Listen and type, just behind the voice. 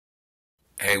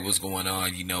Hey, what's going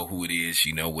on? You know who it is.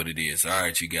 You know what it is. All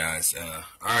right, you guys. All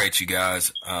right, you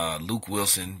guys. Luke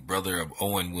Wilson, brother of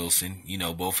Owen Wilson. You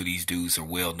know, both of these dudes are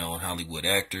well-known Hollywood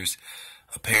actors.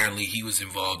 Apparently, he was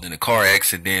involved in a car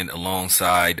accident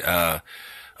alongside a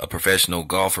professional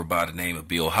golfer by the name of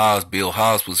Bill Haas. Bill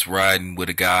Haas was riding with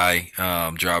a guy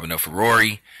driving a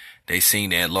Ferrari. They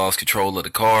seen they had lost control of the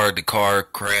car. The car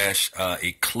crashed.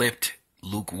 It clipped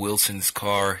Luke Wilson's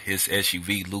car, his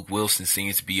SUV. Luke Wilson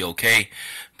seems to be okay.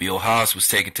 Bill Haas was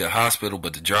taken to the hospital,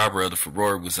 but the driver of the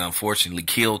Ferrari was unfortunately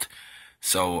killed.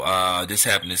 So this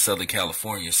happened in Southern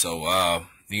California. So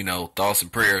thoughts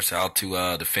and prayers out to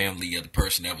the family of the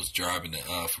person that was driving the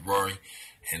Ferrari.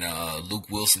 And Luke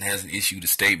Wilson hasn't issued a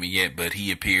statement yet, but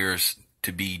he appears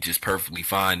to be just perfectly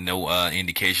fine. No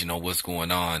indication on what's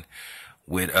going on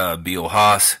with Bill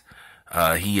Haas.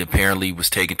 He apparently was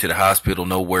taken to the hospital.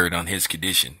 No word on his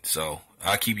condition. So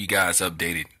I'll keep you guys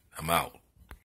updated. I'm out.